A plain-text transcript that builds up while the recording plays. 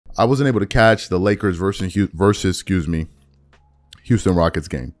I wasn't able to catch the Lakers versus Houston Rockets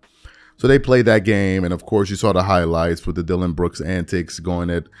game. So they played that game, and of course you saw the highlights with the Dillon Brooks antics, going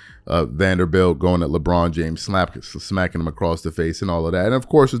at Vanderbilt, going at LeBron James, smacking him across the face and all of that. And of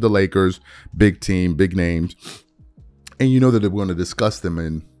course it's the Lakers, big team, big names. And you know that they're going to discuss them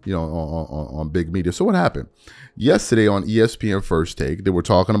in, on big media. So what happened? Yesterday on ESPN First Take, they were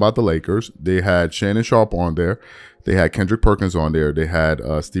talking about the Lakers. They had Shannon Sharpe on there. They had Kendrick Perkins on there. They had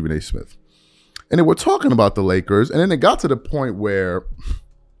Stephen A. Smith. And they were talking about the Lakers. And then it got to the point where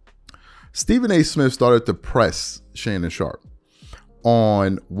Stephen A. Smith started to press Shannon Sharpe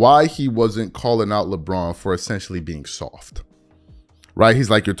on why he wasn't calling out LeBron for essentially being soft. Right? He's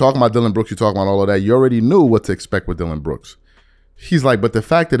like, you're talking about Dillon Brooks, you're talking about all of that. You already knew what to expect with Dillon Brooks. He's like, but the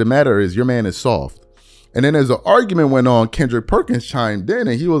fact of the matter is your man is soft. And then as an argument went on, Kendrick Perkins chimed in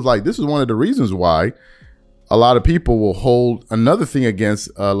and he was like, this is one of the reasons why a lot of people will hold another thing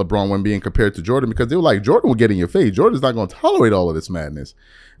against LeBron when being compared to Jordan, because they were like, Jordan will get in your face. Jordan's not going to tolerate all of this madness.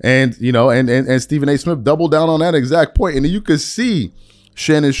 And, and Stephen A. Smith doubled down on that exact point. And you could see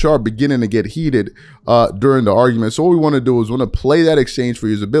Shannon Sharpe beginning to get heated during the argument. So what we want to do is we want to play that exchange for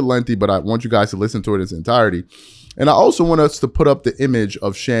you. It's a bit lengthy, but I want you guys to listen to it in its entirety. And I also want us to put up the image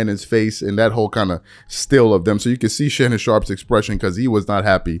of Shannon's face and that whole kind of still of them, so you can see Shannon Sharpe's expression, because he was not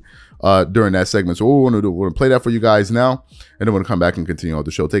happy during that segment. So what we want to do, we're going to play that for you guys now, and then we're going to come back and continue on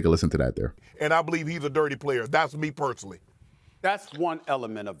the show. Take a listen to that there. And I believe he's a dirty player. That's me personally. That's one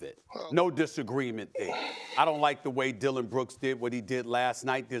element of it. No disagreement there. I don't like the way Dillon Brooks did what he did last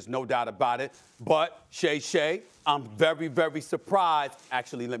night. There's no doubt about it. But, Shay, I'm very, very surprised.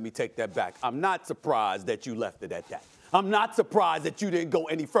 Actually, let me take that back. I'm not surprised that you left it at that. I'm not surprised that you didn't go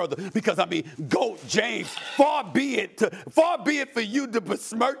any further, because, GOAT James, far be it for you to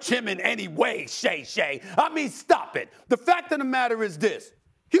besmirch him in any way, Shay. Stop it. The fact of the matter is this.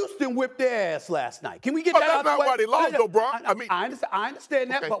 Houston whipped their ass last night. Can we get that out of the way? That's not why they lost, though, bro. I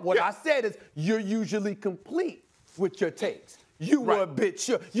understand that, okay, but what I said is you're usually complete with your takes. You were a bit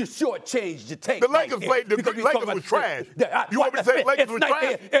short. You shortchanged your take. The Lakers played. The Lakers was trash. You want me to say the Lakers was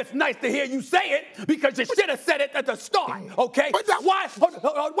trash? It's nice to hear you say it, because you should have said it at the start. Okay? Why?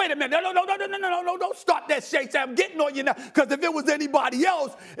 Wait a minute. No. Don't start that, Shay. I'm getting on you now. Because if it was anybody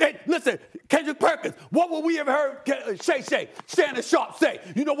else, listen, Kendrick Perkins, what would we have heard Shay, Shannon Sharpe say?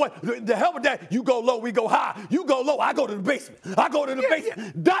 You know what? The hell with that. You go low, we go high. You go low, I go to the basement.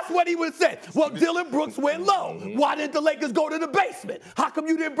 Basement. That's what he would say. Well, Dillon Brooks went low. Why didn't the Lakers go to the basement? How come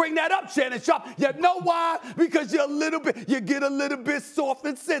you didn't bring that up, Shannon Sharpe? You know why? Because you get a little bit soft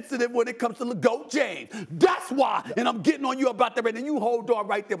and sensitive when it comes to GOAT James. That's why. And I'm getting on you about that. And you hold on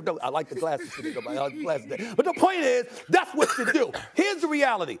right there. I like the glasses. But the point is, that's what you do. Here's the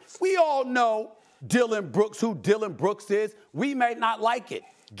reality. We all know Dillon Brooks, who Dillon Brooks is. We may not like it.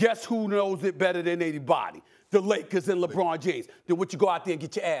 Guess who knows it better than anybody? The Lakers and LeBron James. Then what you go out there and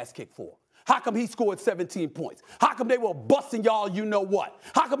get your ass kicked for? How come he scored 17 points? How come they were busting y'all you know what?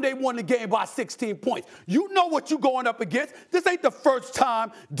 How come they won the game by 16 points? You know what you're going up against. This ain't the first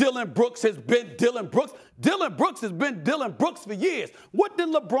time Dillon Brooks has been Dillon Brooks. Dillon Brooks has been Dillon Brooks for years. What did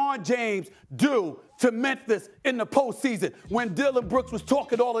LeBron James do to Memphis in the postseason when Dillon Brooks was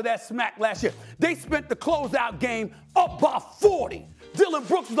talking all of that smack last year? They spent the closeout game up by 40. Dillon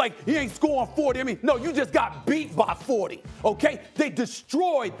Brooks was like, he ain't scoring 40. No, you just got beat by 40, okay? They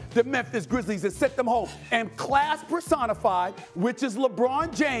destroyed the Memphis Grizzlies and sent them home. And class personified, which is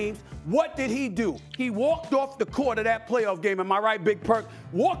LeBron James, what did he do? He walked off the court of that playoff game. Am I right, Big Perk?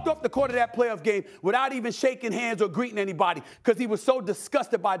 Walked off the court of that playoff game without even shaking hands or greeting anybody, because he was so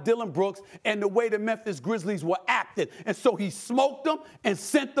disgusted by Dillon Brooks and the way the Memphis Grizzlies were acting. And so he smoked them and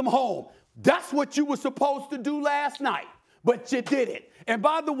sent them home. That's what you were supposed to do last night. But you did it. And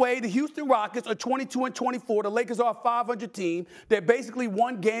by the way, the Houston Rockets are 22-24. The Lakers are a 500 team. They're basically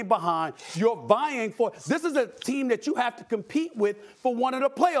one game behind. You're vying for, this is a team that you have to compete with for one of the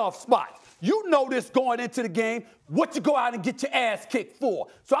playoff spots. You know this going into the game, what you go out and get your ass kicked for.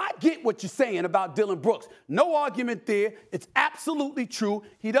 So I get what you're saying about Dillon Brooks. No argument there. It's absolutely true.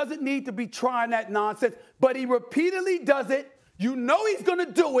 He doesn't need to be trying that nonsense, but he repeatedly does it. You know he's going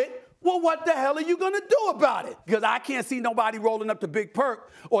to do it. Well, what the hell are you going to do about it? Because I can't see nobody rolling up to Big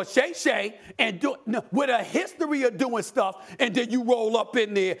Perk or Shay and with a history of doing stuff, and then you roll up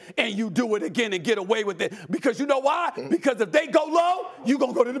in there and you do it again and get away with it. Because you know why? Because if they go low, you're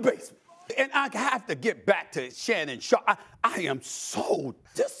going to go to the basement. And I have to get back to Shannon Sharpe. I am so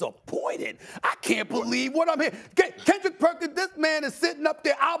disappointed. I can't believe what I'm hearing. Kendrick Perkins, this man is sitting up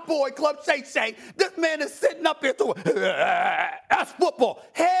there, our boy, Club Shay. This man is sitting up there throwing, that's football.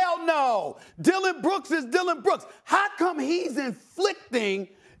 Hell no. Dillon Brooks is Dillon Brooks. How come he's inflicting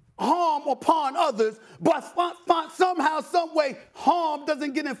harm upon others, but somehow, some way, harm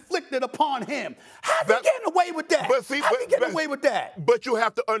doesn't get inflicted upon him. How's he getting away with that? How's he getting away with that? But you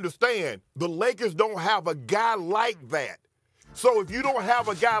have to understand, the Lakers don't have a guy like that. So if you don't have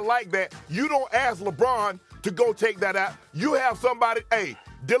a guy like that, you don't ask LeBron to go take that out. You have somebody, hey,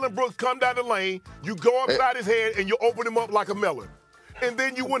 Dylan Brooks come down the lane, you go upside his head, and you open him up like a melon. And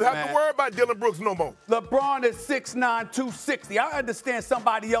then you wouldn't have to worry about Dylan Brooks no more. LeBron is 6'9", 260. I understand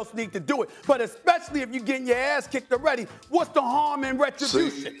somebody else need to do it, but especially if you're getting your ass kicked already, what's the harm in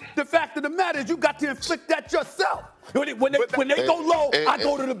retribution? The fact of the matter is you got to inflict that yourself. When they go low, I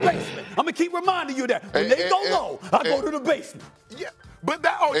go to the basement. I'm going to keep reminding you that. When they go low, I go to the basement. Yeah, but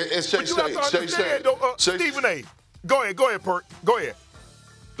that, but you have to understand, though, Stephen A. Go ahead, Perk. Go ahead.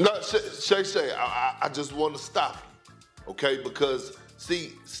 No, Shay, I just want to stop you, okay? Because,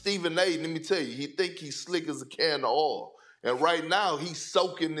 see, Stephen A., let me tell you, he think he's slick as a can of oil. And right now, he's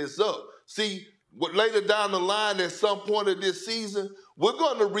soaking this up. See, later down the line, at some point of this season, we're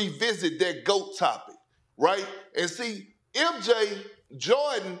going to revisit that GOAT topic, right? And see, MJ,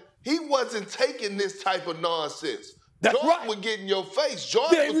 Jordan, he wasn't taking this type of nonsense. That's Jordan right. would get in your face.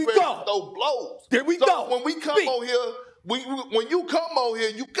 Jordan was ready to throw blows. There we go. When we come on here, when you come on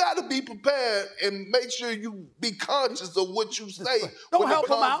here, you got to be prepared and make sure you be conscious of what you say. Don't help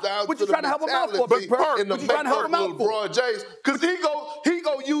him out. What you trying to help him out for, Big Perk? And the What you trying to help him out for? LeBron James, because he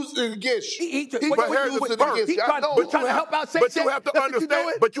go use it against you. He use it against you. But trying to help out. But you have to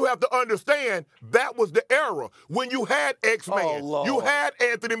understand. But you have to understand that was the era when you had X-Man, you had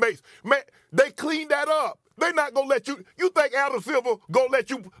Anthony Mason. Man, they cleaned that up. They're not gonna let you. You think Adam Silver gonna let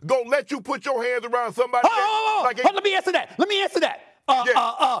you put your hands around somebody? Let me answer that.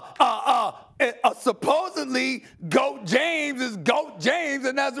 Supposedly, GOAT James is GOAT James,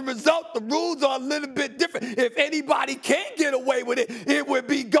 and as a result, the rules are a little bit different. If anybody can get away with it, it would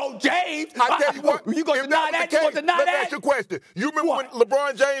be GOAT James. I tell you what, you gonna deny that? Let me ask you a question. You remember when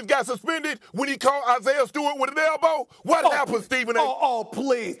LeBron James got suspended when he caught Isaiah Stewart with an elbow? What happened, Stephen A? Oh,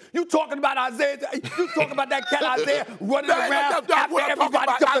 please. You talking about Isaiah? You talking about that cat Isaiah running around after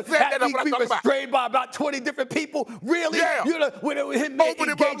everybody? We were restrained by about 20 different people. Really? Yeah. With him open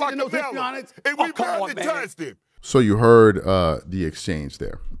him up like in those a and we barely touched him. So you heard the exchange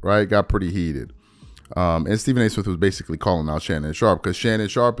there, right? Got pretty heated. And Stephen A. Smith was basically calling out Shannon Sharpe because Shannon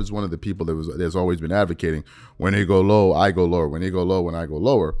Sharpe is one of the people that's always been advocating when they go low, I go lower. When they go low, when I go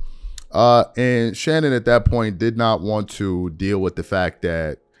lower. And Shannon at that point did not want to deal with the fact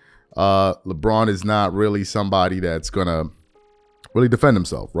that LeBron is not really somebody that's going to really defend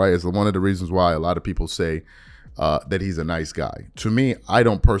himself, right? It's one of the reasons why a lot of people say that he's a nice guy. To me, I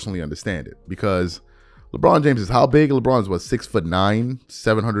don't personally understand it because LeBron James is how big? LeBron is what, 6'9",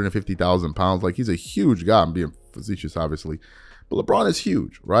 750,000 pounds. Like, he's a huge guy. I'm being facetious, obviously, but LeBron is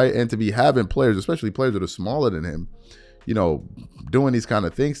huge, right? And to be having players, especially players that are smaller than him, you know, doing these kind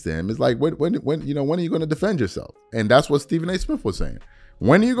of things to him is like, when are you going to defend yourself? And that's what Stephen A. Smith was saying.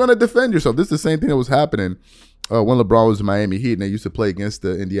 When are you going to defend yourself? This is the same thing that was happening when LeBron was in Miami Heat and they used to play against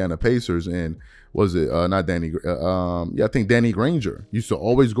the Indiana Pacers. And was it not Danny? I think Danny Granger used to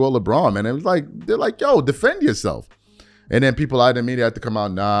always go at LeBron, man. It was like, they're like, yo, defend yourself. And then people out in the media had to come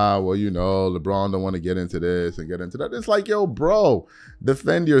out, nah, well, you know, LeBron don't want to get into this and get into that. It's like, yo, bro,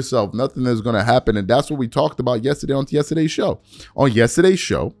 defend yourself. Nothing is going to happen. And that's what we talked about yesterday on yesterday's show. On yesterday's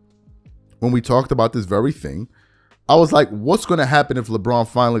show, when we talked about this very thing, I was like, what's going to happen if LeBron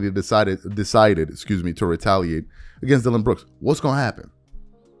finally decided, to retaliate against Dylan Brooks? What's going to happen?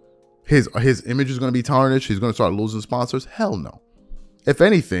 His image is going to be tarnished. He's going to start losing sponsors. Hell no. If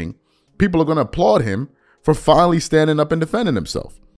anything, people are going to applaud him for finally standing up and defending himself.